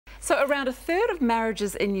So around a third of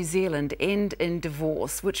marriages in New Zealand end in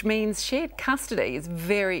divorce, which means shared custody is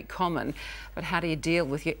very common. But how do you deal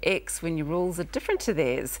with your ex when your rules are different to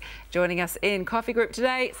theirs? Joining us in Coffee Group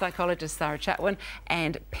today, psychologist Sarah Chatwin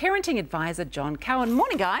and parenting advisor John Cowan.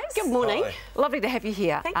 Morning, guys. Good morning. Hi. Lovely to have you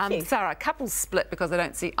here. Thank you. Sarah, couples split because they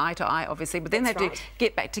don't see eye to eye, obviously, but then they have to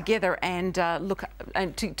get back together and look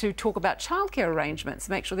and to talk about childcare arrangements,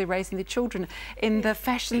 make sure they're raising their children in the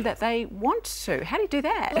fashion that they want to. How do you do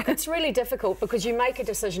that? Look, it's really difficult because you make a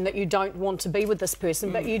decision that you don't want to be with this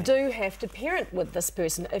person, but you do have to parent with this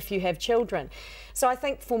person if you have children. So I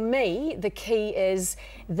think for me, the key is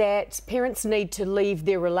that parents need to leave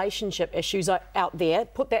their relationship issues out there,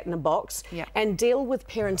 put that in a box, and deal with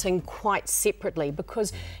parenting quite separately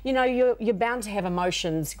because, you know, you're bound to have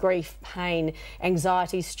emotions, grief, pain,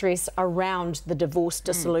 anxiety, stress around the divorce,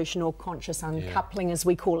 dissolution or conscious uncoupling, as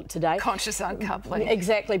we call it today. Conscious uncoupling.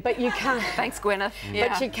 Exactly, but you can't... Thanks, Gwyneth.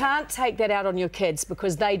 But you can't take that out on your kids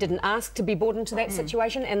because they didn't ask to be brought into that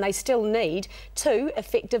situation and they still need two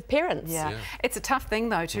effective parents. It's a tough thing,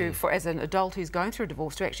 though, for as an adult who's going through a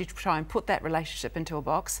divorce to actually try and put that relationship into a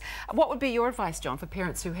box. What would be your advice, John, for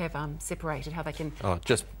parents who have separated, how they can...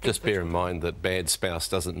 Just bear in mind that bad spouse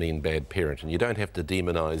doesn't mean bad parent, and you don't have to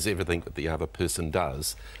demonise everything that the other person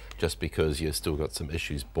does just because you've still got some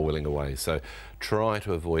issues boiling away. So try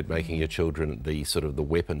to avoid making your children the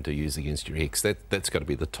weapon to use against your ex. That's got to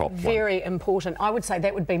be the top one. Very important. I would say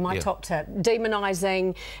that would be my top tip.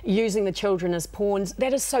 Demonising, using the children as pawns,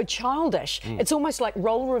 that is so childish. It's almost like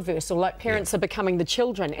role reversal, like parents are becoming the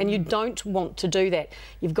children, and you don't want to do that.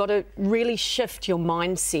 You've got to really shift your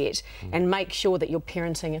mindset and make sure that you're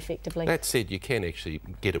parenting effectively. That said, you can actually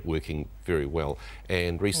get it working very well,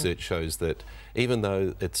 and research shows that even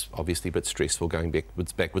though it's obviously a bit stressful going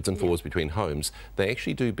backwards and forwards between homes, they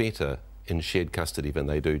actually do better in shared custody than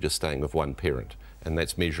they do just staying with one parent, and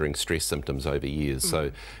that's measuring stress symptoms over years.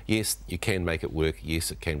 So yes, you can make it work.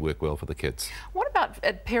 Yes, it can work well for the kids. What about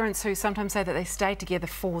parents who sometimes say that they stay together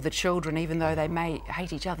for the children even though they may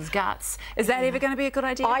hate each other's guts? Is that ever going to be a good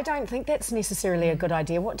idea? I don't think that's necessarily a good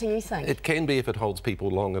idea. What do you think? It can be if it holds people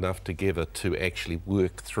long enough together to actually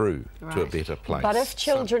work through to a better place. But if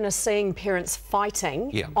children are seeing parents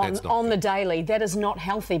fighting on the daily, that is not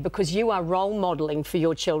healthy because you are role modelling for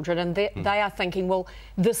your children and they are thinking, well,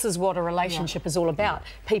 this is what a relationship is all about,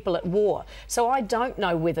 people at war. So I don't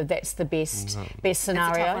know whether that's the best scenario. It's a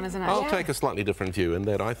tough one, isn't it? I'll take a slightly different view in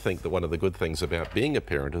that I think that one of the good things about being a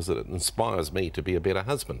parent is that it inspires me to be a better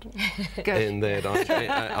husband. In that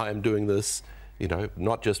I am doing this, you know,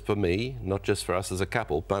 not just for me, not just for us as a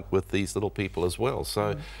couple, but with these little people as well.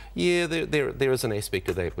 So, yeah, there is an aspect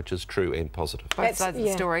of that which is true and positive. Both sides of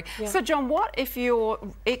the story. So, John, what if your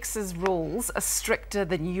ex's rules are stricter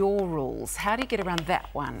than your rules? How do you get around that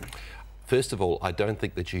one? First of all, I don't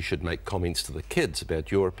think that you should make comments to the kids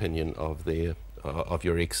about your opinion of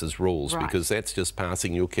your ex's rules, because that's just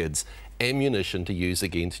passing your kids ammunition to use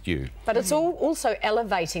against you. But it's also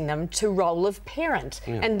elevating them to role of parent,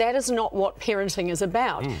 and that is not what parenting is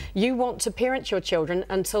about. You want to parent your children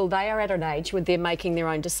until they are at an age where they're making their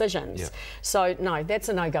own decisions. So no, that's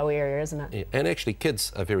a no-go area, isn't it? And actually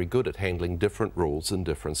kids are very good at handling different rules in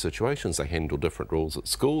different situations. They handle different rules at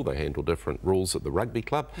school, they handle different rules at the rugby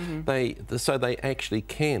club. So they actually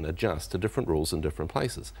can adjust to different rules in different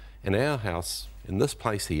places. In our house, in this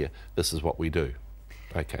place here, this is what we do.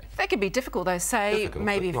 Okay. That could be difficult, though. Say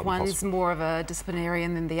maybe if one's more of a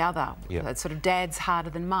disciplinarian than the other, sort of dad's harder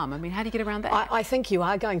than mum. I mean, how do you get around that? I think you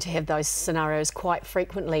are going to have those scenarios quite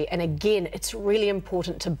frequently. And again, it's really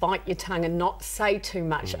important to bite your tongue and not say too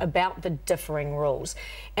much about the differing rules.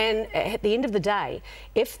 And at the end of the day,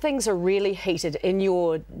 if things are really heated in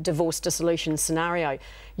your divorce dissolution scenario,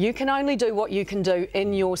 you can only do what you can do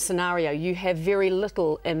in your scenario. You have very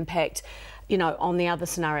little impact, you know, on the other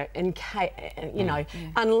scenario,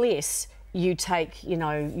 unless you take,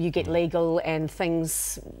 you get legal and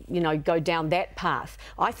things, go down that path.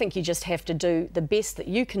 I think you just have to do the best that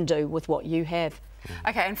you can do with what you have.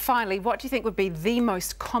 Okay, and finally, what do you think would be the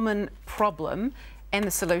most common problem and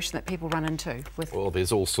the solution that people run into with... Well,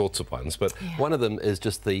 there's all sorts of ones, but one of them is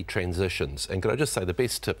just the transitions. And could I just say the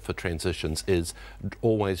best tip for transitions is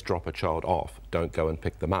always drop a child off. Don't go and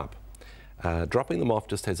pick them up. Dropping them off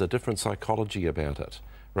just has a different psychology about it.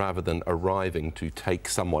 rather than arriving to take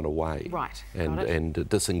someone away. Right. And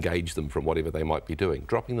disengage them from whatever they might be doing.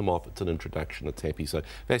 Dropping them off, it's an introduction, it's happy. So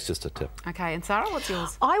that's just a tip. Okay, and Sarah, what's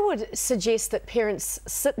yours? I would suggest that parents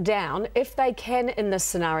sit down, if they can, in this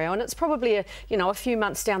scenario, and it's probably a few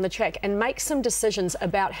months down the track, and make some decisions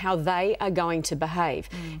about how they are going to behave.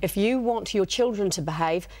 If you want your children to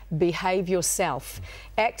behave yourself.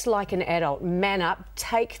 Act like an adult, man up,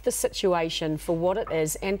 take the situation for what it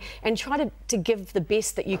is, and try to give the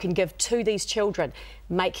best that you can give to these children.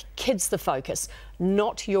 Make kids the focus,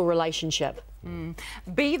 not your relationship.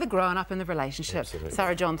 Be the grown-up in the relationship. Absolutely.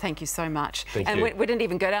 Sarah John, thank you so much. Thank and you. We didn't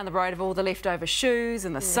even go down the road of all the leftover shoes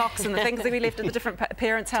and the socks and the things that we left at the different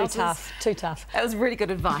parents' houses. Too tough. That was really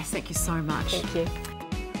good advice. Thank you so much. Thank you.